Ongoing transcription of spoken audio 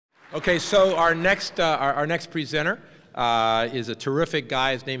Okay, so our next presenter is a terrific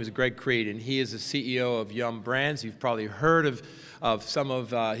guy. His name is Greg Creed, and he is the CEO of Yum! Brands. You've probably heard of some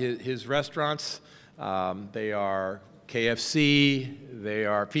of his restaurants. They are KFC, they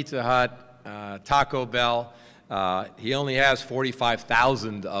are Pizza Hut, Taco Bell. He only has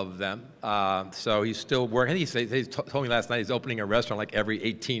 45,000 of them, so he's still working. He told me last night he's opening a restaurant like every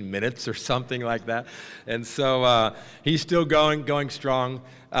 18 minutes or something like that, and so he's still going strong.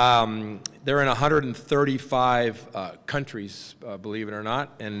 They're in 135 countries, believe it or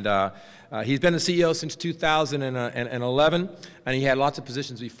not, and he's been the CEO since 2011, and he had lots of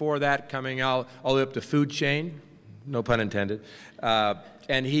positions before that, coming out all the way up to food chain, no pun intended.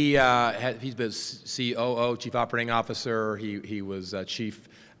 And he's been COO, Chief Operating Officer. He was Chief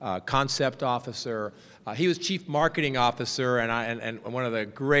Concept Officer. He was Chief Marketing Officer, and one of the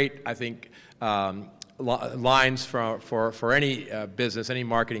great, I think, lines for any business, any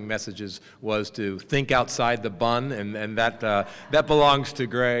marketing messages, was to think outside the bun, and that belongs to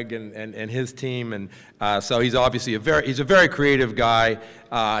Greg and his team. And so he's obviously he's a very creative guy.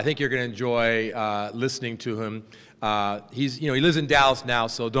 I think you're going to enjoy listening to him. He lives in Dallas now,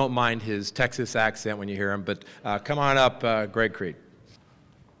 so don't mind his Texas accent when you hear him. But come on up, Greg Creed.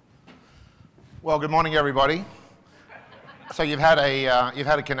 Well, good morning, everybody. So you've had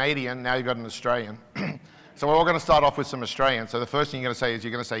a Canadian, now you've got an Australian. So we're all going to start off with some Australian. So the first thing you're going to say is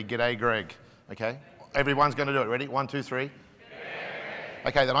you're going to say, "G'day, Greg." Okay? Everyone's going to do it. Ready? 1, 2, 3. G'day.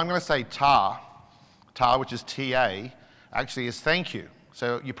 Okay, then I'm going to say "ta." "Ta," which is T-A, actually is thank you.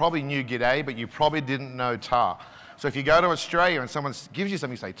 So you probably knew "G'day," but you probably didn't know "ta." So if you go to Australia and someone gives you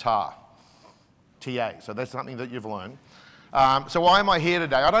something, you say "ta." T-A. So that's something that you've learned. So why am I here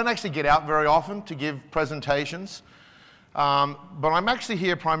today? I don't actually get out very often to give presentations. But I'm actually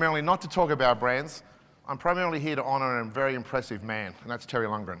here primarily not to talk about brands. I'm primarily here to honor a very impressive man, and that's Terry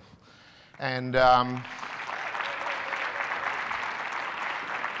Lundgren. And I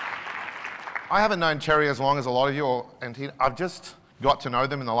haven't known Terry as long as a lot of you, I've just got to know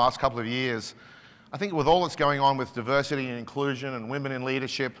them in the last couple of years. I think with all that's going on with diversity and inclusion and women in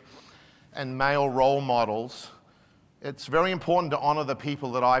leadership and male role models, it's very important to honor the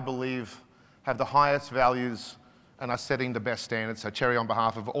people that I believe have the highest values and are setting the best standards. So Terry, on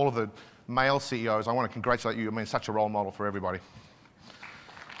behalf of all of the male CEOs, I want to congratulate you. I mean, such a role model for everybody.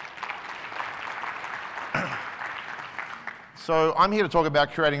 So I'm here to talk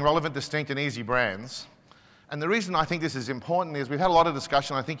about creating relevant, distinct, and easy brands. And the reason I think this is important is we've had a lot of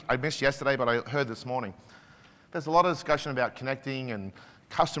discussion. I think I missed yesterday, but I heard this morning. There's a lot of discussion about connecting and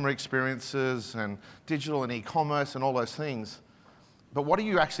customer experiences and digital and e-commerce and all those things. But what are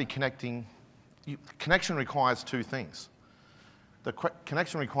you actually connecting? Connection requires two things. The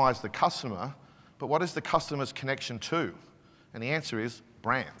connection requires the customer, but what is the customer's connection to? And the answer is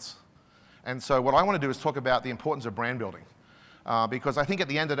brands. And so what I want to do is talk about the importance of brand building. Because I think at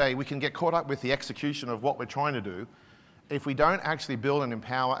the end of the day, we can get caught up with the execution of what we're trying to do. If we don't actually build and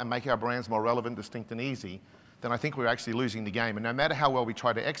empower and make our brands more relevant, distinct, and easy, then I think we're actually losing the game. And no matter how well we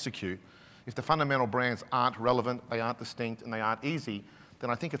try to execute, if the fundamental brands aren't relevant, they aren't distinct, and they aren't easy, then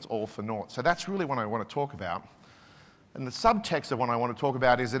I think it's all for naught. So that's really what I want to talk about. And the subtext of what I want to talk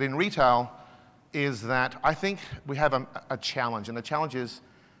about is that in retail is that I think we have a challenge. And the challenge is,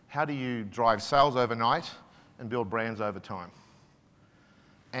 how do you drive sales overnight and build brands over time?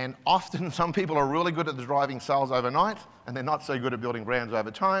 And often some people are really good at driving sales overnight, and they're not so good at building brands over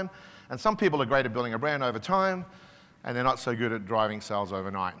time. And some people are great at building a brand over time, and they're not so good at driving sales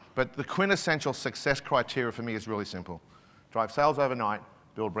overnight. But the quintessential success criteria for me is really simple. Drive sales overnight,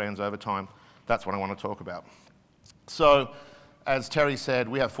 build brands over time. That's what I want to talk about. So, as Terry said,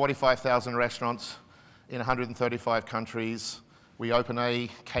 we have 45,000 restaurants in 135 countries. We open a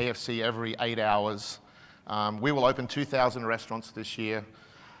KFC every 8 hours. We will open 2,000 restaurants this year.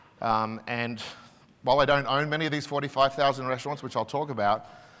 And while I don't own many of these 45,000 restaurants, which I'll talk about,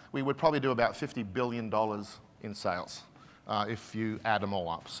 we would probably do about $50 billion in sales if you add them all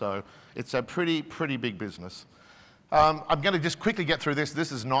up. So it's a pretty big business. I'm going to just quickly get through this.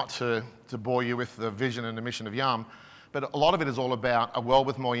 This is not to bore you with the vision and the mission of Yum, but a lot of it is all about a world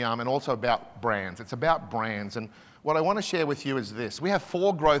with more Yum and also about brands. It's about brands. And what I want to share with you is this. We have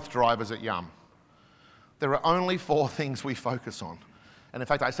 4 growth drivers at Yum. There are only 4 things we focus on. And in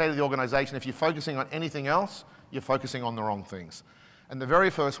fact, I say to the organization, if you're focusing on anything else, you're focusing on the wrong things. And the very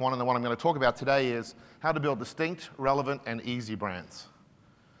first one, and the one I'm going to talk about today, is how to build distinct, relevant, and easy brands.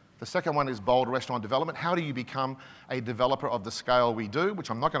 The second one is bold restaurant development. How do you become a developer of the scale we do, which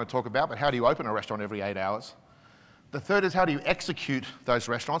I'm not going to talk about, but how do you open a restaurant every 8 hours? The third is how do you execute those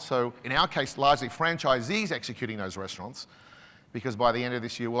restaurants? So in our case, largely franchisees executing those restaurants. because by the end of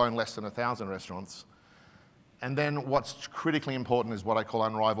this year, we'll own less than 1,000 restaurants. And then what's critically important is what I call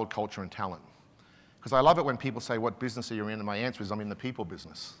unrivaled culture and talent. Because I love it when people say, what business are you in? And my answer is, I'm in the people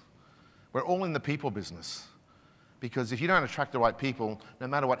business. We're all in the people business. Because if you don't attract the right people, no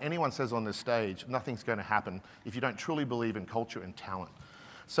matter what anyone says on this stage, nothing's going to happen if you don't truly believe in culture and talent.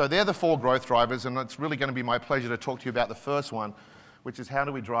 So they're the 4 growth drivers, and it's really going to be my pleasure to talk to you about the first one, which is how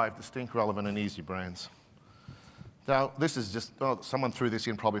do we drive distinct, relevant, and easy brands. Now, this is just, someone threw this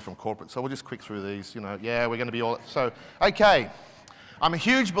in probably from corporate, so we'll just quick through these. Yeah, we're going to be all, so, okay. I'm a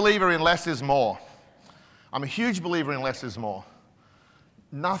huge believer in less is more. I'm a huge believer in less is more.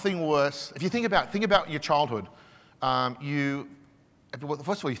 Nothing worse. If you think about your childhood, first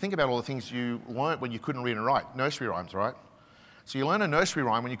of all, you think about all the things you learnt when you couldn't read and write. Nursery rhymes, right? So you learn a nursery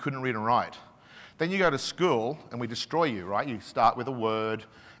rhyme when you couldn't read and write. Then you go to school and we destroy you, right? You start with a word,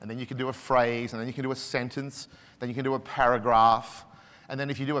 and then you can do a phrase, and then you can do a sentence, then you can do a paragraph, and then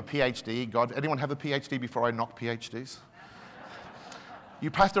if you do a PhD, God, anyone have a PhD before I knock PhDs?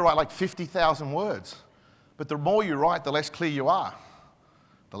 You have to write like 50,000 words. But the more you write, the less clear you are.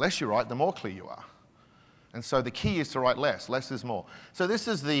 The less you write, the more clear you are. And so the key is to write less. Less is more. So this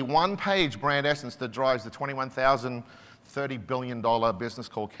is the one-page brand essence that drives the $21,030 billion business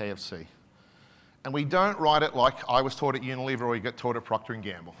called KFC. And we don't write it like I was taught at Unilever or you get taught at Procter &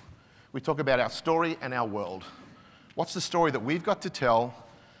 Gamble. We talk about our story and our world. What's the story that we've got to tell,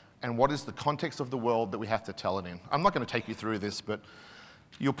 and what is the context of the world that we have to tell it in? I'm not going to take you through this, but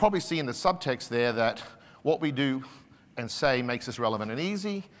you'll probably see in the subtext there that what we do and say makes us relevant and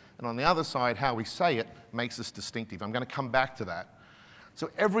easy, and on the other side, how we say it makes us distinctive. I'm going to come back to that. So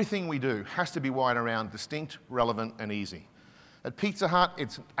everything we do has to be wired around distinct, relevant, and easy. At Pizza Hut,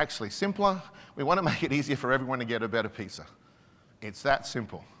 it's actually simpler. We want to make it easier for everyone to get a better pizza. It's that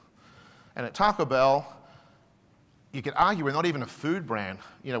simple. And at Taco Bell, you could argue we're not even a food brand.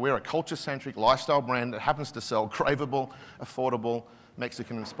 We're a culture-centric lifestyle brand that happens to sell craveable, affordable,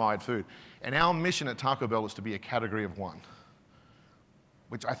 Mexican-inspired food. And our mission at Taco Bell is to be a category of one,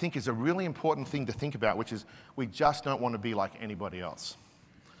 which I think is a really important thing to think about, which is we just don't want to be like anybody else.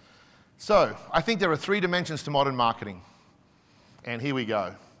 So I think there are 3 dimensions to modern marketing. And here we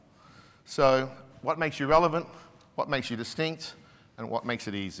go. So what makes you relevant, what makes you distinct, and what makes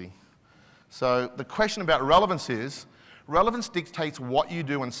it easy? So the question about relevance is, relevance dictates what you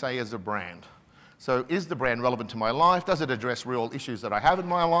do and say as a brand. So is the brand relevant to my life? Does it address real issues that I have in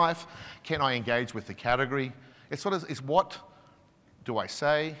my life? Can I engage with the category? It's what do I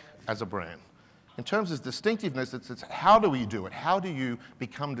say as a brand? In terms of distinctiveness, it's how do we do it? How do you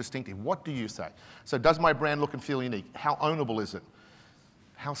become distinctive? What do you say? So does my brand look and feel unique? How ownable is it?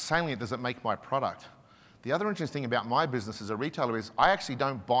 How salient does it make my product? The other interesting thing about my business as a retailer is I actually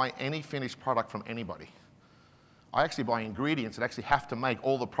don't buy any finished product from anybody. I actually buy ingredients that actually have to make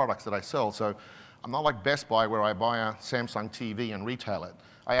all the products that I sell. So I'm not like Best Buy where I buy a Samsung TV and retail it.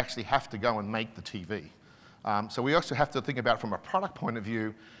 I actually have to go and make the TV. So we also have to think about from a product point of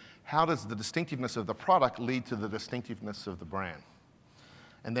view, how does the distinctiveness of the product lead to the distinctiveness of the brand?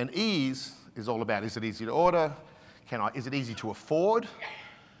 And then ease is all about, is it easy to order? Is it easy to afford?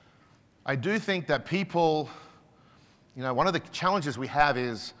 I do think that people, one of the challenges we have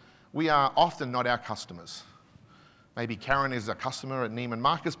is we are often not our customers. Maybe Karen is a customer at Neiman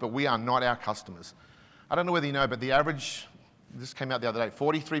Marcus, but we are not our customers. I don't know whether you know, but the average, this came out the other day,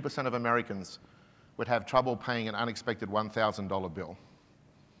 43% of Americans would have trouble paying an unexpected $1,000 bill.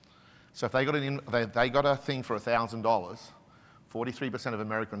 So if they got a thing for $1,000, 43% of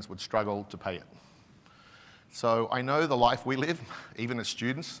Americans would struggle to pay it. So I know the life we live, even as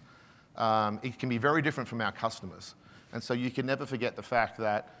students, it can be very different from our customers. And so you can never forget the fact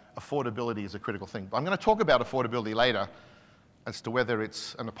that affordability is a critical thing. But I'm going to talk about affordability later as to whether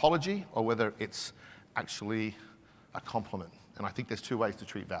it's an apology or whether it's actually a compliment. And I think there's 2 ways to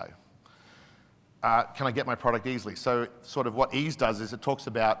treat value. Can I get my product easily? So sort of what ease does is it talks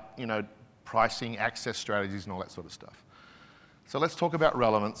about, pricing, access strategies, and all that sort of stuff. So let's talk about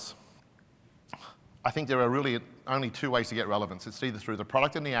relevance. I think there are really only 2 ways to get relevance. It's either through the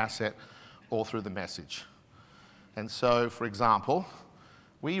product and the asset or through the message. And so, for example,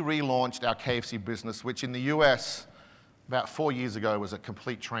 we relaunched our KFC business, which in the US about 4 years ago was a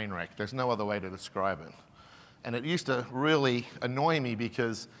complete train wreck. There's no other way to describe it. And it used to really annoy me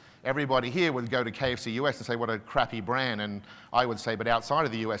because everybody here would go to KFC US and say, what a crappy brand. And I would say, but outside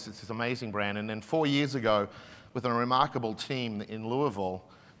of the US, it's this amazing brand. And then 4 years ago, with a remarkable team in Louisville,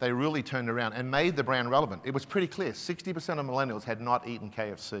 they really turned around and made the brand relevant. It was pretty clear, 60% of millennials had not eaten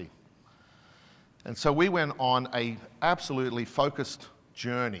KFC. And so we went on a absolutely focused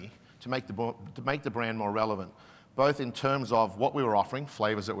journey to make the brand more relevant both in terms of what we were offering,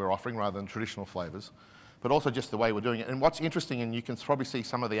 flavors that we were offering rather than traditional flavors, but also just the way we're doing it. And what's interesting, and you can probably see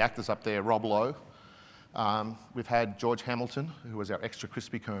some of the actors up there, Rob Lowe. We've had George Hamilton, who was our extra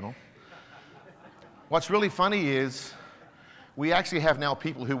crispy Colonel. What's really funny is we actually have now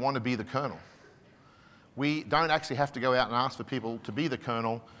people who want to be the Colonel. We don't actually have to go out and ask for people to be the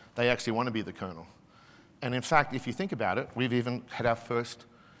Colonel. They actually want to be the Colonel. And in fact, if you think about it, we've even had our first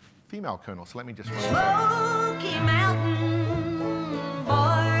female Colonel. So let me just run Smoky Mountain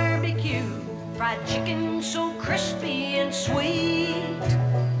barbecue, fried chicken so crispy and sweet.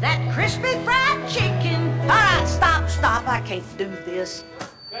 That crispy fried chicken. All right, stop, I can't do this.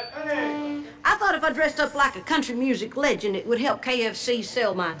 I thought if I dressed up like a country music legend, it would help KFC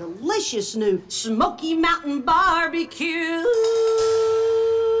sell my delicious new Smoky Mountain barbecue.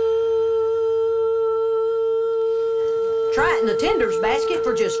 Try it in the tenders basket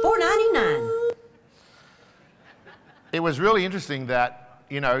for just $4.99. It was really interesting that,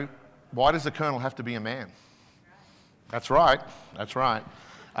 you know, why does the Colonel have to be a man? That's right, that's right.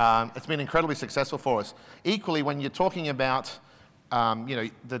 It's been incredibly successful for us. Equally, when you're talking about, you know,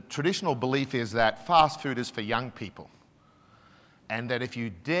 the traditional belief is that fast food is for young people. And that if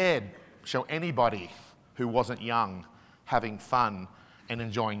you dared show anybody who wasn't young having fun and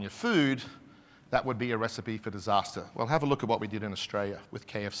enjoying your food, that would be a recipe for disaster. Well, have a look at what we did in Australia with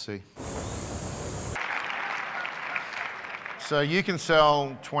KFC. So you can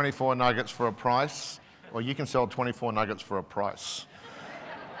sell 24 nuggets for a price, or you can sell 24 nuggets for a price.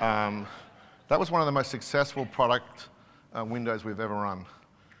 That was one of the most successful product windows we've ever run.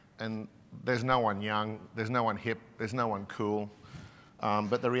 And there's no one young, there's no one hip, there's no one cool.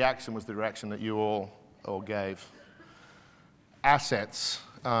 But the reaction was the reaction that you all gave. Assets.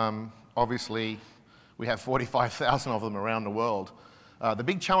 Obviously, we have 45,000 of them around the world. The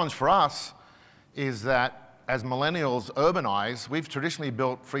big challenge for us is that as millennials urbanize, we've traditionally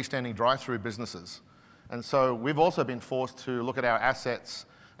built freestanding drive-through businesses. And so we've also been forced to look at our assets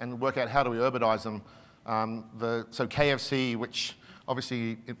and work out how do we urbanize them. So KFC, which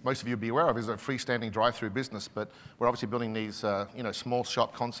obviously most of you will be aware of, is a freestanding drive-through business, but we're obviously building these you know, small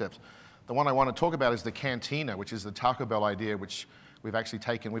shop concepts. The one I want to talk about is the Cantina, which is the Taco Bell idea, which we've actually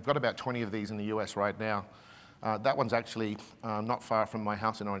taken. We've got about 20 of these in the US right now. That one's actually not far from my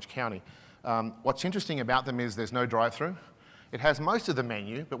house in Orange County. What's interesting about them is there's no drive-through. It has most of the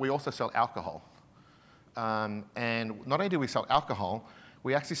menu, but we also sell alcohol. And not only do we sell alcohol,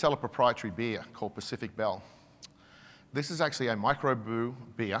 we actually sell a proprietary beer called Pacific Bell. This is actually a microbrew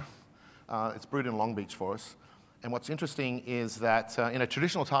beer. It's brewed in Long Beach for us. And what's interesting is that in a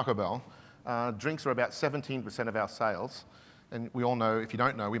traditional Taco Bell, drinks are about 17% of our sales. And we all know, if you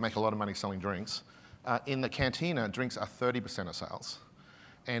don't know, we make a lot of money selling drinks. In the Cantina, drinks are 30% of sales.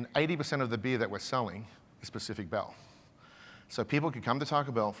 And 80% of the beer that we're selling is Pacific Bell. So people could come to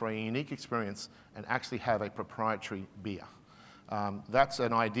Taco Bell for a unique experience and actually have a proprietary beer. That's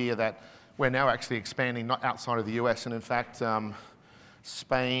an idea that we're now actually expanding not outside of the US, and in fact,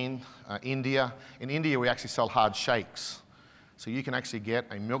 Spain, India. In India, we actually sell hard shakes. So you can actually get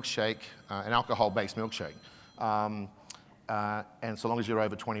a milkshake, an alcohol-based milkshake. And so long as you're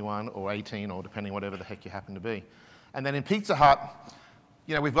over 21 or 18 or depending whatever the heck you happen to be. And then in Pizza Hut,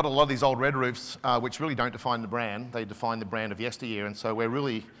 you know, we've got a lot of these old red roofs which really don't define the brand. They define the brand of yesteryear. And so we're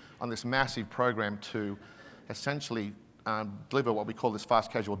really on this massive program to essentially deliver what we call this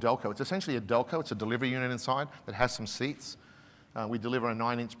fast casual Delco. It's essentially a Delco. It's a delivery unit inside that has some seats. We deliver a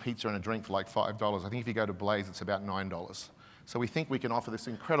 9-inch pizza and a drink for like $5. I think if you go to Blaze, it's about $9. So we think we can offer this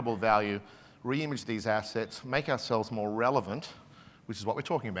incredible value, re-image these assets, make ourselves more relevant, which is what we're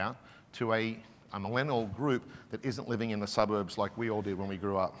talking about, to a millennial group that isn't living in the suburbs like we all did when we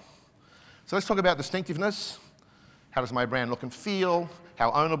grew up. So let's talk about distinctiveness. How does my brand look and feel?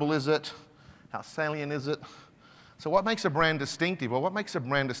 How ownable is it? How salient is it? So what makes a brand distinctive? Well, what makes a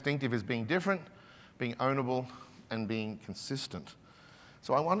brand distinctive is being different, being ownable, and being consistent.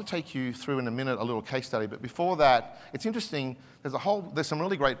 So I want to take you through in a minute a little case study, but before that, it's interesting, there's some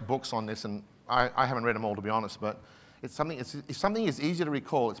really great books on this, and I haven't read them all to be honest, but if something is easier to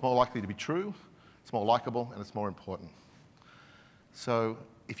recall, it's more likely to be true, it's more likable, and it's more important. So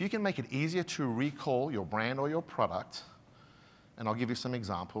if you can make it easier to recall your brand or your product, and I'll give you some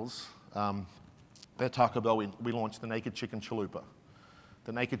examples. At Taco Bell, we launched the Naked Chicken Chalupa.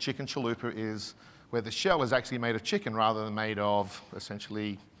 The Naked Chicken Chalupa is where the shell is actually made of chicken rather than made of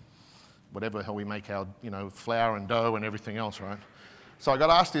essentially whatever the hell we make our, you know, flour and dough and everything else, right? So I got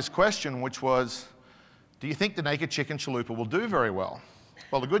asked this question, which was, do you think the Naked Chicken Chalupa will do very well?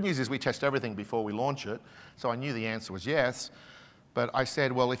 Well, the good news is we test everything before we launch it, so I knew the answer was yes. But I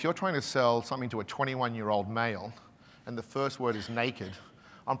said, well, if you're trying to sell something to a 21-year-old male and the first word is naked,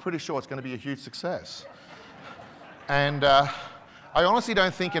 I'm pretty sure it's going to be a huge success. And I honestly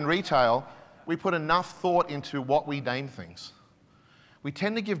don't think in retail we put enough thought into what we name things. We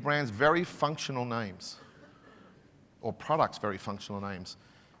tend to give brands very functional names, or products very functional names.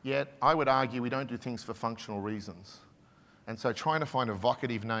 Yet I would argue we don't do things for functional reasons. And so trying to find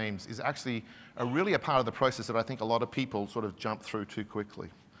evocative names is actually really a part of the process that I think a lot of people sort of jump through too quickly.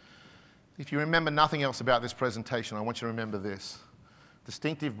 If you remember nothing else about this presentation, I want you to remember this.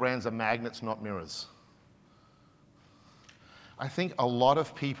 Distinctive brands are magnets, not mirrors. I think a lot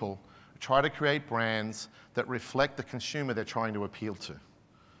of people try to create brands that reflect the consumer they're trying to appeal to.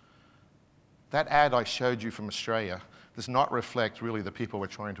 That ad I showed you from Australia does not reflect really the people we're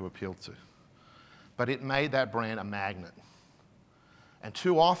trying to appeal to. But it made that brand a magnet. And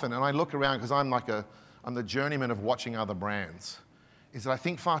too often, and I look around because I'm the journeyman of watching other brands, is that I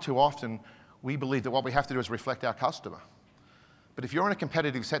think far too often we believe that what we have to do is reflect our customer. But if you're in a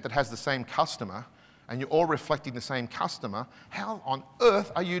competitive set that has the same customer, and you're all reflecting the same customer, how on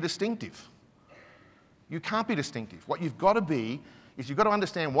earth are you distinctive? You can't be distinctive. What you've got to be is you've got to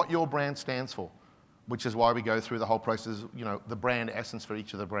understand what your brand stands for, which is why we go through the whole process, the brand essence for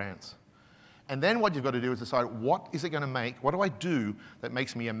each of the brands. And then what you've got to do is decide, what is it going to make, what do I do that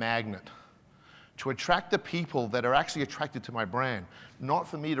makes me a magnet? To attract the people that are actually attracted to my brand, not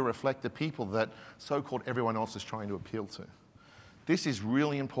for me to reflect the people that so-called everyone else is trying to appeal to. This is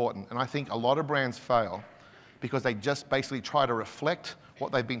really important, and I think a lot of brands fail because they just basically try to reflect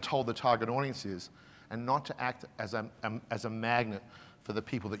what they've been told the target audience is and not to act as a magnet for the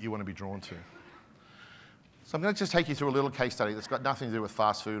people that you want to be drawn to. So I'm going to just take you through a little case study that's got nothing to do with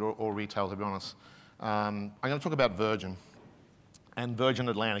fast food or retail, to be honest. I'm going to talk about Virgin, and Virgin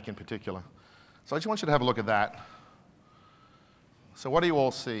Atlantic in particular. So I just want you to have a look at that. So what do you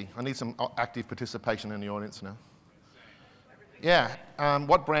all see? I need some active participation in the audience now. Yeah,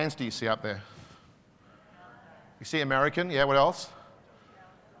 what brands do you see up there? You see American, yeah, what else?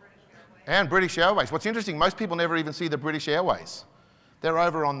 And British Airways. What's interesting, most people never even see the British Airways. They're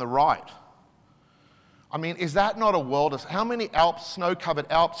over on the right. I mean, is that not a world of... How many Alps,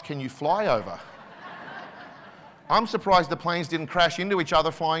 snow-covered Alps can you fly over? I'm surprised the planes didn't crash into each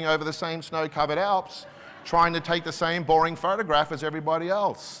other flying over the same snow-covered Alps, trying to take the same boring photograph as everybody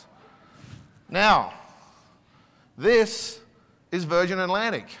else. Now, this is Virgin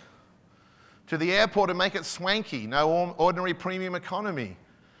Atlantic. To the airport and make it swanky, no ordinary premium economy.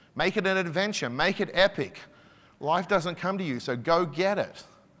 Make it an adventure, make it epic. Life doesn't come to you, so go get it.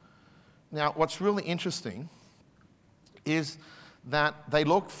 Now, what's really interesting is that they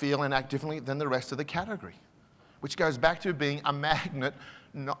look, feel, and act differently than the rest of the category, which goes back to being a magnet,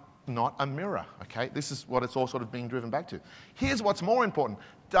 not a mirror, okay? This is what it's all sort of being driven back to. Here's what's more important.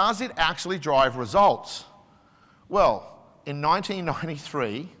 Does it actually drive results? Well, in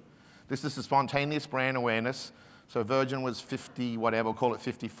 1993, this is the spontaneous brand awareness. So Virgin was 50, whatever, we'll call it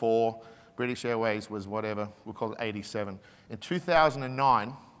 54. British Airways was whatever, we'll call it 87. In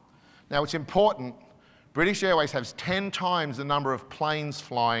 2009, now it's important, British Airways has 10 times the number of planes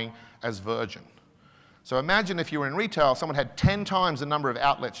flying as Virgin. So imagine if you were in retail, someone had 10 times the number of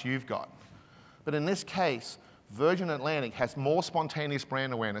outlets you've got. But in this case, Virgin Atlantic has more spontaneous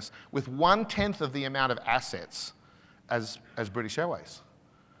brand awareness with 1/10 of the amount of assets as British Airways.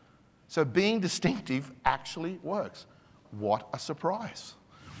 So being distinctive actually works. What a surprise.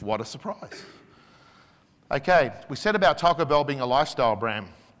 What a surprise. Okay, we said about Taco Bell being a lifestyle brand.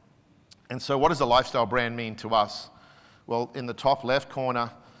 And so what does a lifestyle brand mean to us? Well, in the top left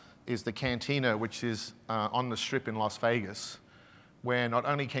corner is the Cantina, which is on the Strip in Las Vegas, where not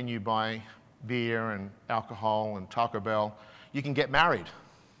only can you buy beer and alcohol and Taco Bell, you can get married.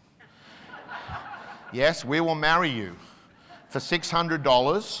 Yes, we will marry you for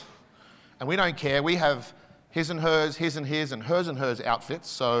 $600, and we don't care. We have his and hers, his and his, and hers outfits,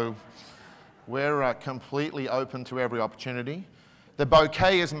 so we're completely open to every opportunity. The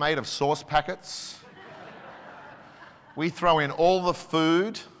bouquet is made of sauce packets. We throw in all the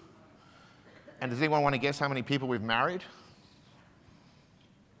food. And does anyone want to guess how many people we've married?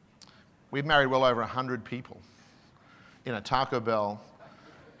 We've married well over 100 people in a Taco Bell.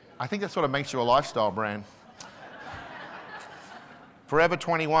 I think that sort of makes you a lifestyle brand. Forever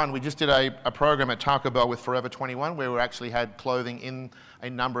 21, we just did a program at Taco Bell with Forever 21 where we actually had clothing in a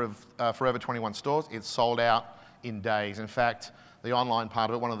number of Forever 21 stores. It sold out in days. In fact, the online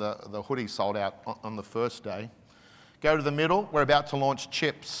part of it, one of the hoodies sold out on the first day. Go to the middle, we're about to launch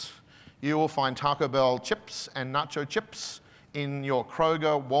chips. You will find Taco Bell chips and nacho chips in your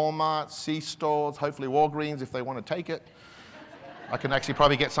Kroger, Walmart, C-stores, hopefully Walgreens if they want to take it. I can actually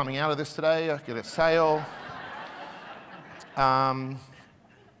probably get something out of this today. I get a sale. And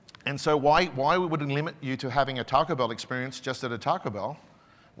so why would it limit you to having a Taco Bell experience just at a Taco Bell?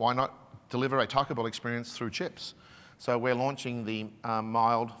 Why not deliver a Taco Bell experience through chips? So we're launching the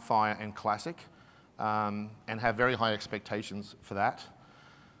Mild, Fire, and Classic, and have very high expectations for that.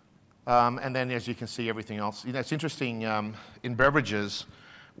 And then, as you can see, everything else. You know, it's interesting, in beverages,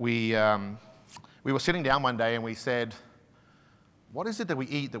 we were sitting down one day and we said, what is it that we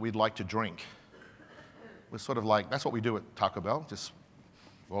eat that we'd like to drink? We're sort of like, that's what we do at Taco Bell, just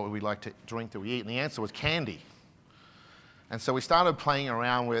what would we like to drink that we eat? And the answer was candy. And so we started playing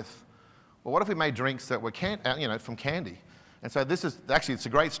around with, well, what if we made drinks that were from candy? And so this is, actually, it's a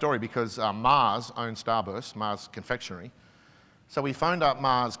great story because Mars owns Starburst, Mars Confectionery. So we phoned up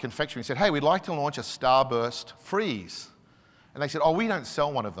Mars Confectionery and said, hey, we'd like to launch a Starburst Freeze. And they said, oh, we don't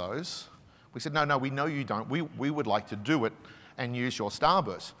sell one of those. We said, no, we know you don't. We would like to do it and use your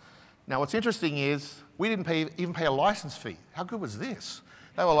Starburst. Now, what's interesting is we didn't even pay a license fee. How good was this?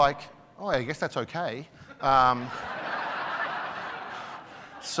 They were like, oh, I guess that's okay.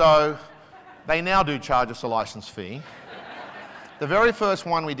 So they now do charge us a license fee. The very first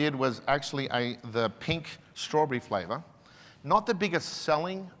one we did was actually the pink strawberry flavor. Not the biggest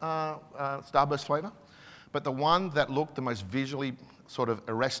selling Starburst flavor, but the one that looked the most visually sort of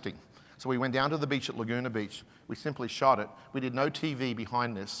arresting. So we went down to the beach at Laguna Beach. We simply shot it. We did no TV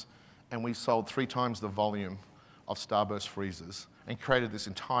behind this, and we sold 3 times the volume of Starburst freezers and created this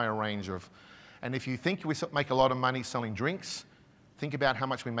entire range of, and if you think we make a lot of money selling drinks, think about how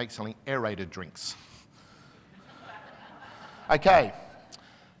much we make selling aerated drinks. Okay.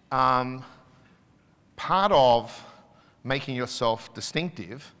 Part of making yourself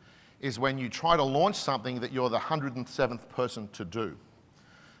distinctive is when you try to launch something that you're the 107th person to do.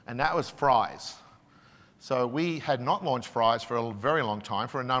 And that was fries. So we had not launched fries for a very long time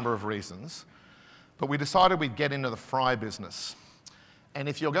for a number of reasons, but we decided we'd get into the fry business. And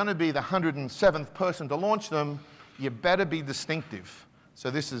if you're going to be the 107th person to launch them, you better be distinctive.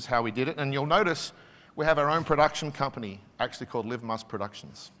 So this is how we did it. And you'll notice we have our own production company, actually called Live Must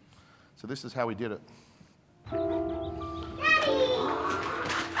Productions. So this is how we did it. Daddy!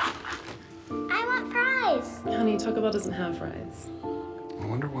 I want fries. Honey, Taco Bell doesn't have fries. I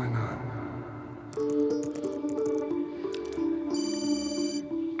wonder why not.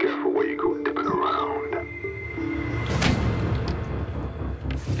 Careful where you go dipping around.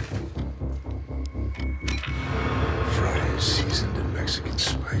 Fries seasoned in Mexican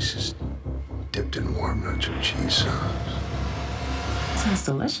spices, dipped in warm nacho cheese sauce. Sounds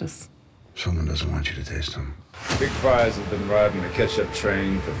delicious. Someone doesn't want you to taste them. Big Fries have been riding the ketchup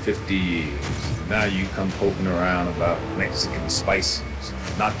train for 50 years. Now you come poking around about Mexican spices,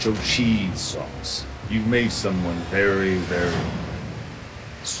 nacho cheese sauce. You've made someone very, very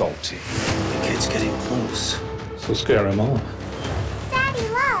salty. The kid's getting close. So scare him off. Daddy,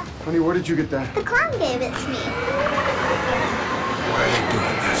 look. Honey, where did you get that? The clown gave it to me. Why are they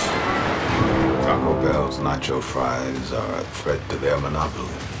doing this? Taco Bell's nacho fries are a threat to their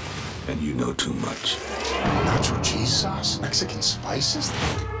monopoly. And you know too much. Nacho cheese sauce? Mexican spices?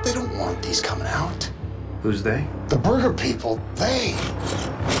 They don't want these coming out. Who's they? The burger people, they.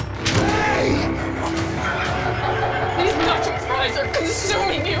 These nacho fries are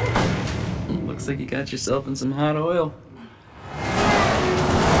consuming you. Looks like you got yourself in some hot oil.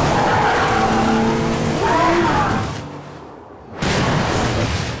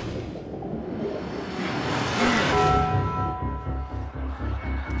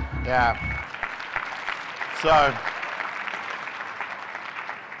 Yeah. So,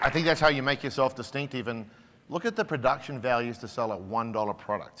 I think that's how you make yourself distinctive. And look at the production values to sell a $1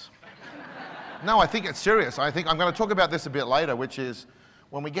 product. No, I think it's serious. I think I'm going to talk about this a bit later, which is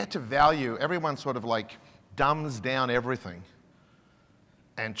when we get to value, everyone sort of like dumbs down everything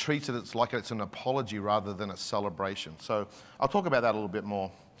and treats it like it's an apology rather than a celebration. So I'll talk about that a little bit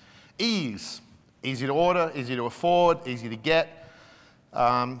more. Ease. Easy to order, easy to afford, easy to get.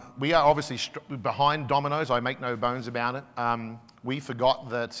 We are obviously behind Domino's, I make no bones about it. We forgot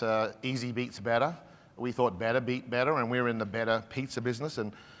that easy beats better. We thought better beat better, and we're in the better pizza business,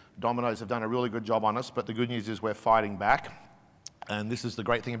 and Domino's have done a really good job on us, but the good news is we're fighting back. And this is the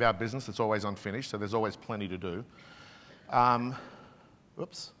great thing about business, it's always unfinished, so there's always plenty to do.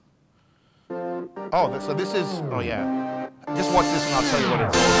 Oops. Oh, so this is, oh yeah. Just watch this and I'll tell you what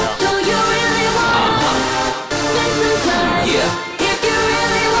it's all about. So you really want spend some time? Yeah. If you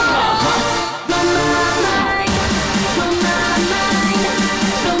really want blow my mind, blow my mind,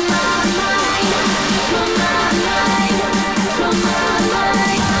 blow my mind, blow my mind, blow my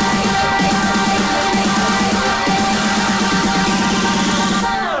mind.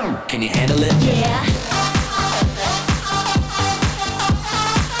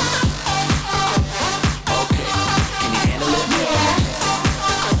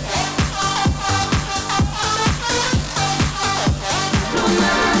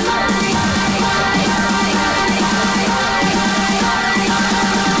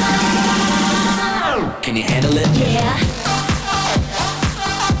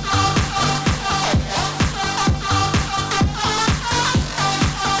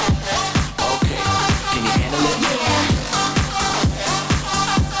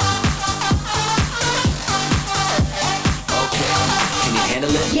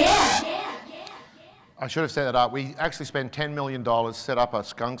 I should have set that up. We actually spent $10 million, set up a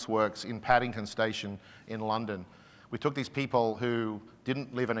Skunks Works in Paddington Station in London. We took these people who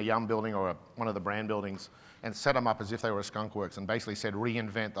didn't live in a Yum building or one of the brand buildings and set them up as if they were a Skunk Works and basically said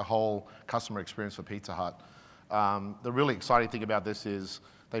reinvent the whole customer experience for Pizza Hut. The really exciting thing about this is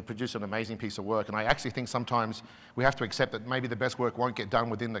they produce an amazing piece of work, and I actually think sometimes we have to accept that maybe the best work won't get done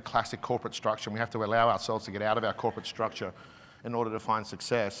within the classic corporate structure, and we have to allow ourselves to get out of our corporate structure in order to find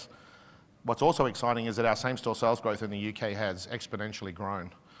success. What's also exciting is that our same-store sales growth in the UK has exponentially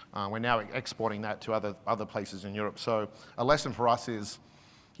grown. We're now exporting that to other places in Europe. So a lesson for us is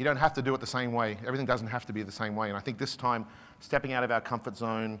you don't have to do it the same way. Everything doesn't have to be the same way. And I think this time, stepping out of our comfort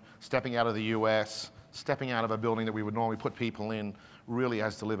zone, stepping out of the US, stepping out of a building that we would normally put people in, really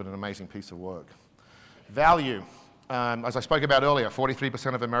has delivered an amazing piece of work. Value. As I spoke about earlier,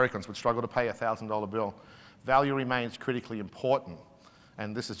 43% of Americans would struggle to pay a $1,000 bill. Value remains critically important.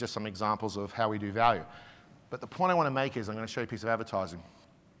 And this is just some examples of how we do value. But the point I want to make is I'm going to show you a piece of advertising.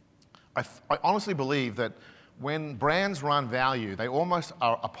 I honestly believe that when brands run value, they almost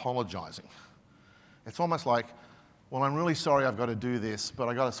are apologizing. It's almost like, well, I'm really sorry I've got to do this, but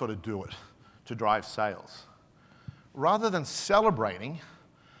I've got to sort of do it to drive sales. Rather than celebrating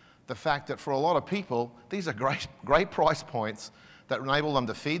the fact that for a lot of people, these are great price points that enable them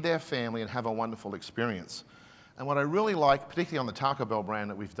to feed their family and have a wonderful experience. And what I really like, particularly on the Taco Bell brand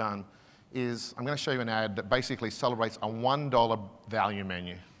that we've done, is I'm going to show you an ad that basically celebrates a $1 value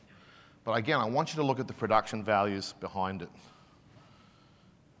menu. But again, I want you to look at the production values behind it.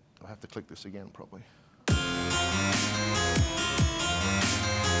 I have to click this again, probably.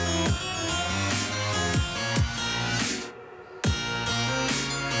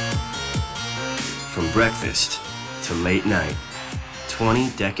 From breakfast to late night,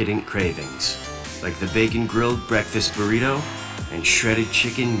 20 decadent cravings, like the bacon grilled breakfast burrito and shredded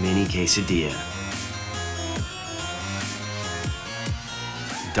chicken mini quesadilla.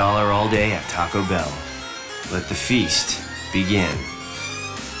 $1 all day at Taco Bell. Let the feast begin.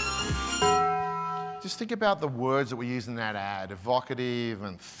 Just think about the words that we use in that ad, evocative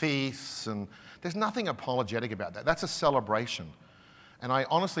and feasts, and there's nothing apologetic about that. That's a celebration. And I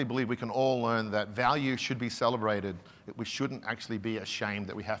honestly believe we can all learn that value should be celebrated. We shouldn't actually be ashamed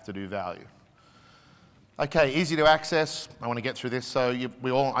that we have to do value. Okay, easy to access. I want to get through this. So I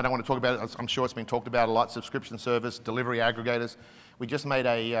don't want to talk about it. I'm sure it's been talked about a lot. Subscription service, delivery aggregators. We just made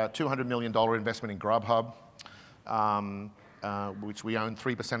a $200 million investment in Grubhub, which we own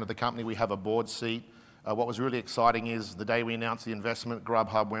 3% of the company. We have a board seat. What was really exciting is the day we announced the investment,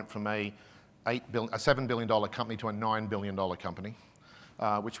 Grubhub went from a $7 billion company to a $9 billion company,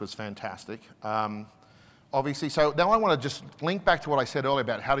 which was fantastic. Obviously, so now I want to just link back to what I said earlier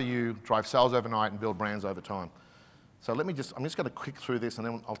about how do you drive sales overnight and build brands over time. So I'm just going to click through this and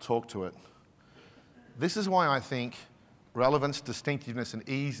then I'll talk to it. This is why I think relevance, distinctiveness, and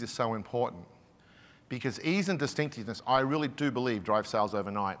ease is so important. Because ease and distinctiveness, I really do believe, drive sales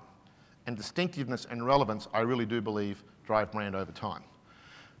overnight. And distinctiveness and relevance, I really do believe, drive brand over time.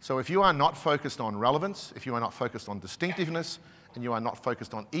 So if you are not focused on relevance, if you are not focused on distinctiveness, and you are not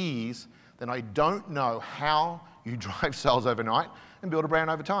focused on ease, then I don't know how you drive sales overnight and build a brand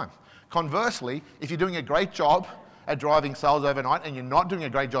over time. Conversely, if you're doing a great job at driving sales overnight and you're not doing a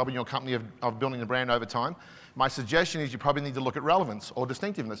great job in your company of building a brand over time, my suggestion is you probably need to look at relevance or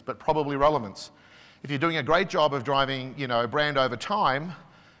distinctiveness, but probably relevance. If you're doing a great job of driving, a brand over time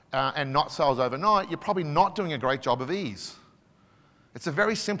and not sales overnight, you're probably not doing a great job of ease. It's a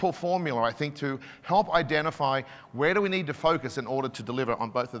very simple formula, I think, to help identify where do we need to focus in order to deliver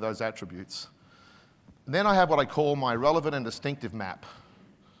on both of those attributes. And then I have what I call my relevant and distinctive map,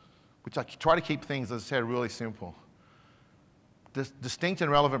 which I try to keep things, as I said, really simple. Distinct and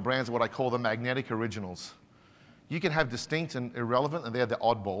relevant brands are what I call the magnetic originals. You can have distinct and irrelevant, and they're the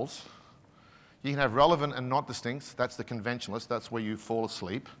oddballs. You can have relevant and not distinct, that's the conventionalist, that's where you fall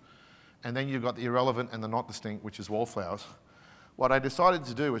asleep. And then you've got the irrelevant and the not distinct, which is wallflowers. What I decided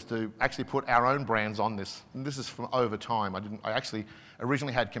to do was to actually put our own brands on this. And this is from over time. I actually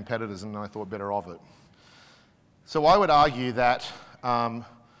originally had competitors and I thought better of it. So I would argue that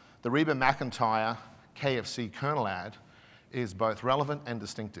the Reba McEntire KFC Colonel ad is both relevant and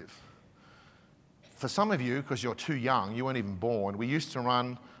distinctive. For some of you, because you're too young, you weren't even born, we used to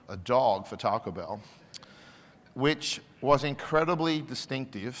run a dog for Taco Bell, which was incredibly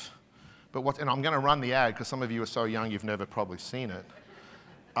distinctive. And I'm going to run the ad because some of you are so young you've never probably seen it.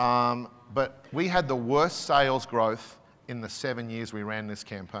 But we had the worst sales growth in the 7 years we ran this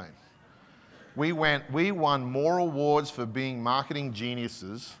campaign. We won more awards for being marketing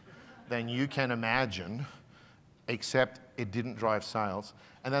geniuses than you can imagine, except it didn't drive sales.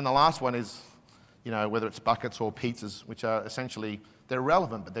 And then the last one is you know, whether it's buckets or pizzas, which are essentially, they're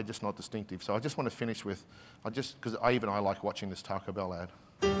relevant, but they're just not distinctive. So I just want to finish with, because I like watching this Taco Bell ad.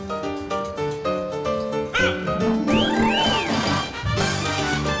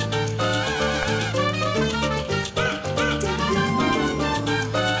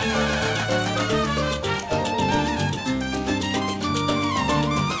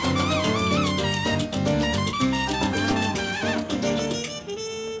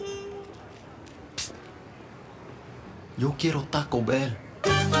 Yo quiero Taco Bell.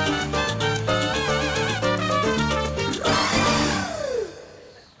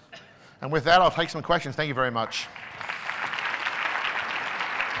 And with that, I'll take some questions. Thank you very much.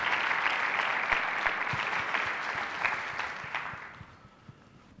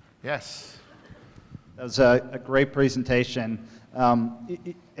 Yes. That was a great presentation. And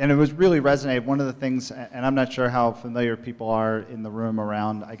it was really resonated. One of the things, and I'm not sure how familiar people are in the room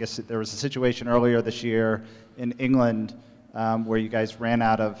around, I guess there was a situation earlier this year in England where you guys ran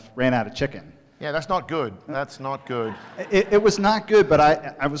out of chicken. Yeah, that's not good. That's not good. It was not good, but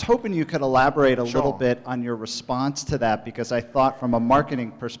I was hoping you could elaborate a little bit on your response to that, because I thought from a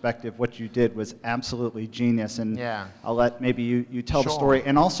marketing perspective what you did was absolutely genius. And yeah. I'll let maybe you tell the story,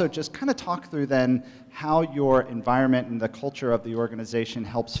 and also just kind of talk through then how your environment and the culture of the organization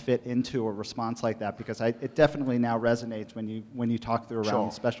helps fit into a response like that, because it definitely now resonates when you talk through around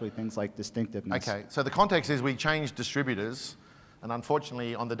especially things like distinctiveness. Okay, so the context is we changed distributors. And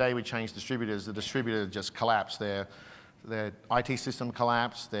unfortunately, on the day we changed distributors, the distributor just collapsed. Their IT system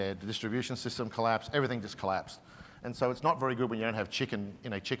collapsed, their distribution system collapsed, everything just collapsed. And so it's not very good when you don't have chicken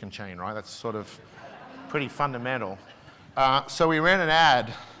in a chicken chain, right? That's sort of pretty fundamental. So we ran an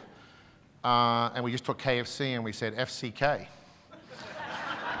ad, and we just took KFC and we said, FCK.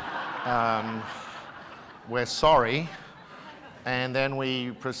 We're sorry. And then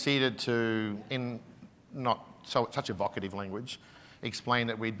we proceeded to, in not such evocative language, explain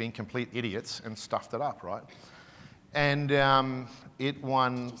that we'd been complete idiots and stuffed it up, right? And it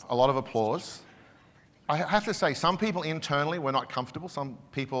won a lot of applause. I have to say, some people internally were not comfortable. Some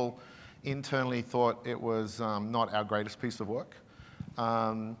people internally thought it was not our greatest piece of work.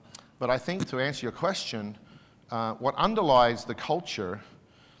 But I think to answer your question, what underlies the culture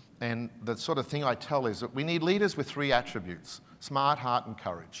and the sort of thing I tell is that we need leaders with 3 attributes: smart, heart, and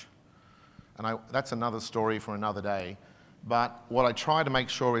courage. And that's another story for another day. But what I try to make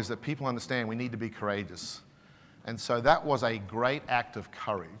sure is that people understand we need to be courageous. And so that was a great act of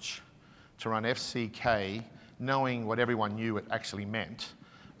courage to run FCK, knowing what everyone knew it actually meant.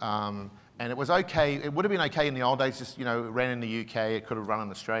 And it was okay. It would have been okay in the old days, just, you know, it ran in the UK, it could have run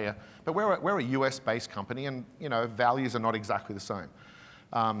in Australia. But we're a US-based company, and, you know, values are not exactly the same.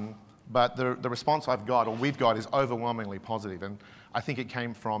 But the response I've got, or we've got, is overwhelmingly positive. And I think it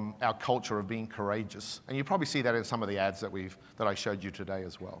came from our culture of being courageous. And you probably see that in some of the ads that I showed you today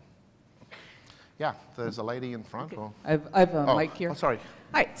as well. Yeah, there's a lady in front. Okay. I have a mic here. Oh, sorry.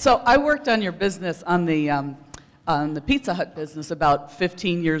 Hi. So I worked on your business on the Pizza Hut business about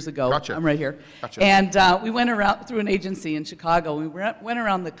 15 years ago. Gotcha. I'm right here. Gotcha. And we went around through an agency in Chicago. We went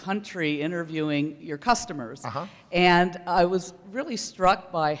around the country interviewing your customers. And I was really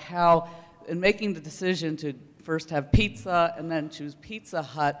struck by how, in making the decision to first have pizza and then choose Pizza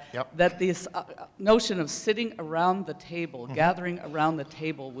Hut, that this notion of sitting around the table, gathering around the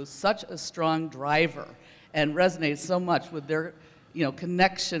table, was such a strong driver and resonated so much with their, you know,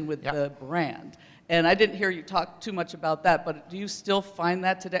 connection with the brand. And I didn't hear you talk too much about that, but do you still find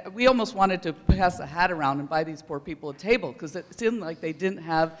that today? We almost wanted to pass a hat around and buy these poor people a table, because it seemed like they didn't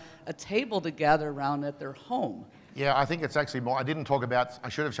have a table to gather around at their home. Yeah, I think it's actually more, I didn't talk about, I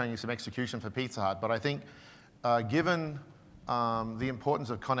should have shown you some execution for Pizza Hut, but I think given the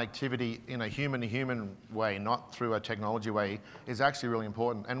importance of connectivity in a human-to-human way, not through a technology way, is actually really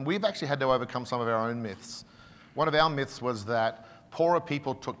important. And we've actually had to overcome some of our own myths. One of our myths was that poorer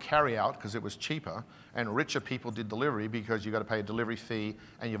people took carry-out because it was cheaper, and richer people did delivery because you've got to pay a delivery fee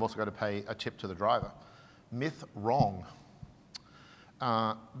and you've also got to pay a tip to the driver. Myth wrong.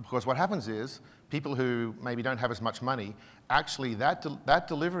 Because what happens is, people who maybe don't have as much money, actually that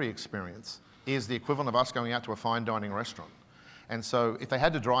delivery experience is the equivalent of us going out to a fine dining restaurant. And so if they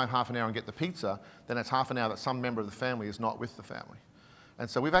had to drive half an hour and get the pizza, then it's half an hour that some member of the family is not with the family. And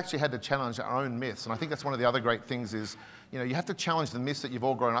so we've actually had to challenge our own myths. And I think that's one of the other great things is, you know, you have to challenge the myths that you've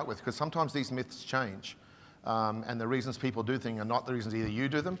all grown up with, because sometimes these myths change. And the reasons people do things are not the reasons either you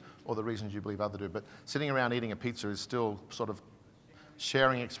do them or the reasons you believe others do. But sitting around eating a pizza is still sort of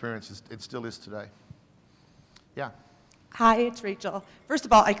sharing experiences. It still is today. Yeah. Hi, it's Rachel. First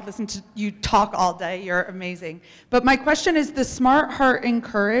of all, I could listen to you talk all day. You're amazing. But my question is the smart, heart, and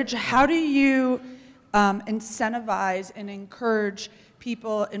courage. How do you incentivize and encourage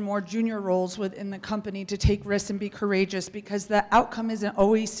people in more junior roles within the company to take risks and be courageous, because the outcome isn't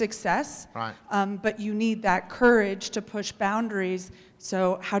always success, Right. but you need that courage to push boundaries.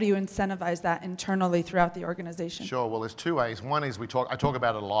 So how do you incentivize that internally throughout the organization? Sure. Well, there's two ways. One is I talk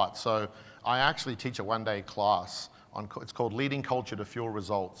about it a lot. So I actually teach a one-day class it's called Leading Culture to Fuel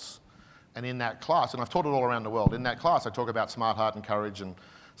Results. And in that class, and I've taught it all around the world, in that class I talk about smart, heart, and courage, and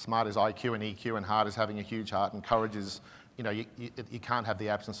smart is IQ and EQ, and heart is having a huge heart, and courage is, you can't have the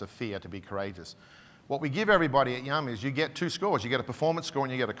absence of fear to be courageous. What we give everybody at Yum is you get 2 scores. You get a performance score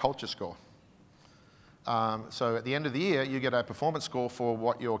and you get a culture score. So at the end of the year, you get a performance score for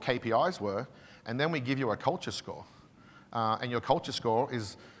what your KPIs were, and then we give you a culture score. And your culture score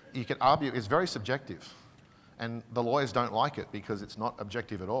is, you could argue, is very subjective. And the lawyers don't like it because it's not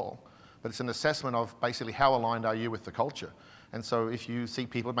objective at all. But it's an assessment of basically how aligned are you with the culture. And so if you see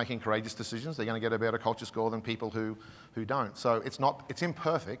people making courageous decisions, they're going to get a better culture score than people who don't. So it's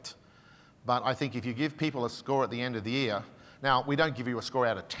imperfect, but I think if you give people a score at the end of the year, now we don't give you a score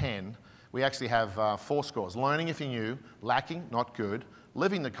out of 10, we actually have 4 scores. Learning if you knew, lacking, not good,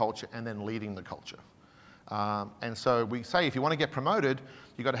 living the culture, and then leading the culture. And so we say if you want to get promoted,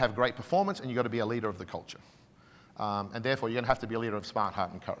 you've got to have great performance and you've got to be a leader of the culture. And therefore, you're going to have to be a leader of smart,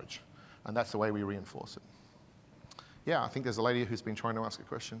 heart, and courage. And that's the way we reinforce it. Yeah, I think there's a lady who's been trying to ask a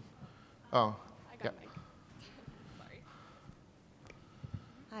question. Oh, yeah.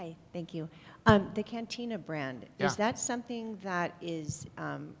 Hi, thank you. The Cantina brand, Yeah. is that something that is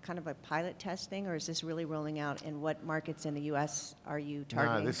kind of a pilot test thing, or is this really rolling out? And what markets in the U.S. are you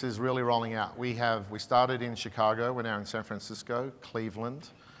targeting? No, this is really rolling out. We started in Chicago, we're now in San Francisco, Cleveland.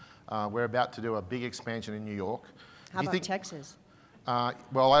 We're about to do a big expansion in New York. How about Texas?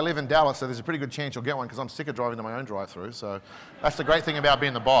 Well, I live in Dallas, so there's a pretty good chance you'll get one because I'm sick of driving to my own drive-through. So that's the great thing about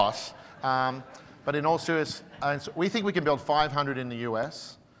being the boss. But in all seriousness, we think we can build 500 in the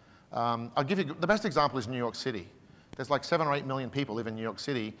US. I'll give you, the best example is New York City. There's like 7 or 8 million people live in New York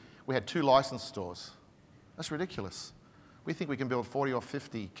City. We had 2 licensed stores. That's ridiculous. We think we can build 40 or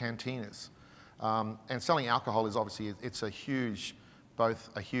 50 cantinas. And selling alcohol is obviously, it's a huge,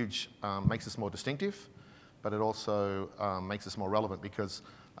 makes us more distinctive, but it also makes us more relevant because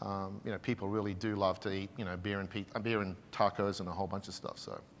people really do love to eat beer and tacos and a whole bunch of stuff.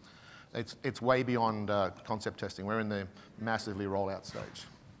 So it's way beyond concept testing. We're in the massively rollout stage.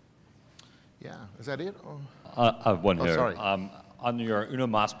 Yeah, is that it? I have one here. Sorry. On your Uno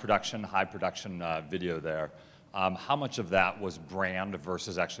Mas production, high production video there, how much of that was brand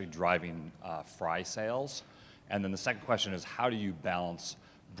versus actually driving fry sales? And then the second question is, how do you balance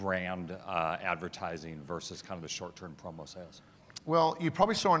brand advertising versus kind of the short-term promo sales? Well, you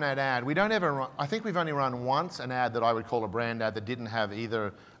probably saw in that ad, we don't ever run, I think we've only run once an ad that I would call a brand ad that didn't have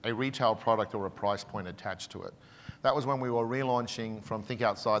either a retail product or a price point attached to it. That was when we were relaunching from Think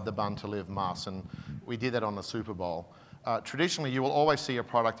Outside the Bun to Live Mas, and we did that on the Super Bowl. Traditionally, you will always see a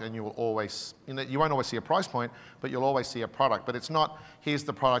product and you will always, you won't always see a price point, but you'll always see a product. But it's not, here's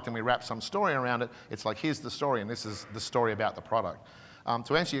the product and we wrap some story around it. It's like, here's the story and this is the story about the product.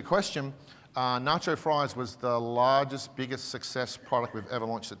 To answer your question, Nacho Fries was the largest, biggest success product we've ever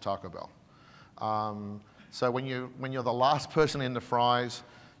launched at Taco Bell. So when you're the last person in the fries,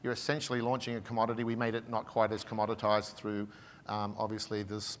 you're essentially launching a commodity. We made it not quite as commoditized through, obviously,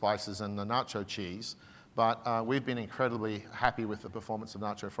 the spices and the nacho cheese. But we've been incredibly happy with the performance of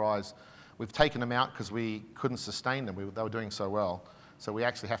Nacho Fries. We've taken them out because we couldn't sustain them. They were doing so well. So we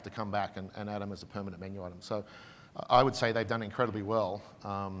actually have to come back and add them as a permanent menu item. So I would say they've done incredibly well.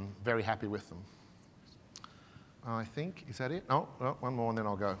 Very happy with them. I think, is that it? No, one more and then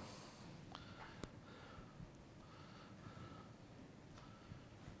I'll go.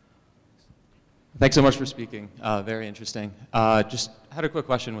 Thanks so much for speaking. Very interesting. Just had a quick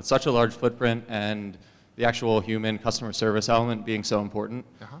question. With such a large footprint and the actual human customer service element being so important,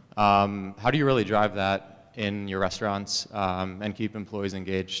 how do you really drive that in your restaurants and keep employees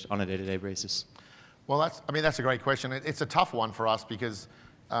engaged on a day-to-day basis? Well, that's a great question. It's a tough one for us because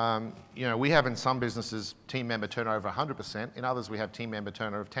we have in some businesses team member turnover 100%. In others, we have team member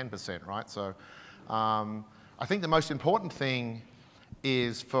turnover of 10%, right? So I think the most important thing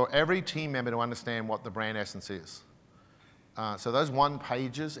is for every team member to understand what the brand essence is. So those 1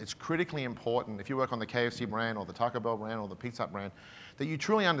 pages, it's critically important if you work on the KFC brand or the Taco Bell brand or the Pizza Hut brand, that you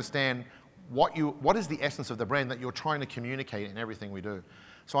truly understand what is the essence of the brand that you're trying to communicate in everything we do.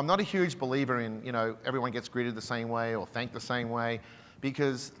 So I'm not a huge believer in, everyone gets greeted the same way or thanked the same way,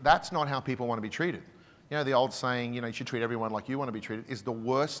 because that's not how people want to be treated. The old saying, you should treat everyone like you want to be treated, is the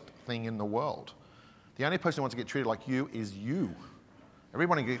worst thing in the world. The only person who wants to get treated like you is you.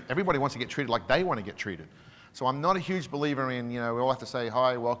 Everybody wants to get treated like they want to get treated. So I'm not a huge believer in, we all have to say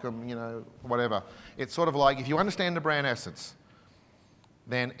hi, welcome, whatever. It's sort of like, if you understand the brand essence,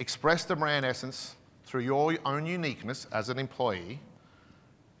 then express the brand essence through your own uniqueness as an employee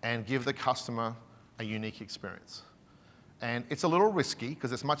and give the customer a unique experience. And it's a little risky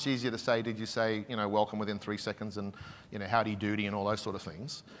because it's much easier to say, did you say, welcome within 3 seconds and, howdy doody and all those sort of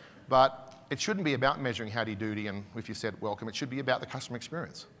things. But it shouldn't be about measuring howdy doody and if you said welcome, it should be about the customer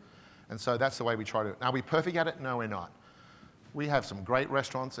experience. And so that's the way we try to. Now, are we perfect at it? No, we're not. We have some great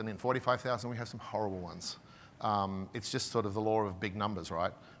restaurants, and in 45,000, we have some horrible ones. It's just sort of the law of big numbers,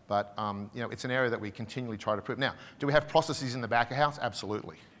 right? But it's an area that we continually try to improve. Now, do we have processes in the back of house?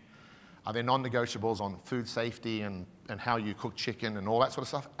 Absolutely. Are there non-negotiables on food safety and how you cook chicken and all that sort of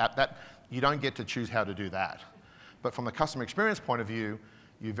stuff? You don't get to choose how to do that. But from the customer experience point of view,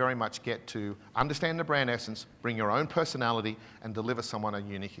 you very much get to understand the brand essence, bring your own personality, and deliver someone a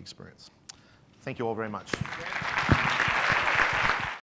unique experience. Thank you all very much.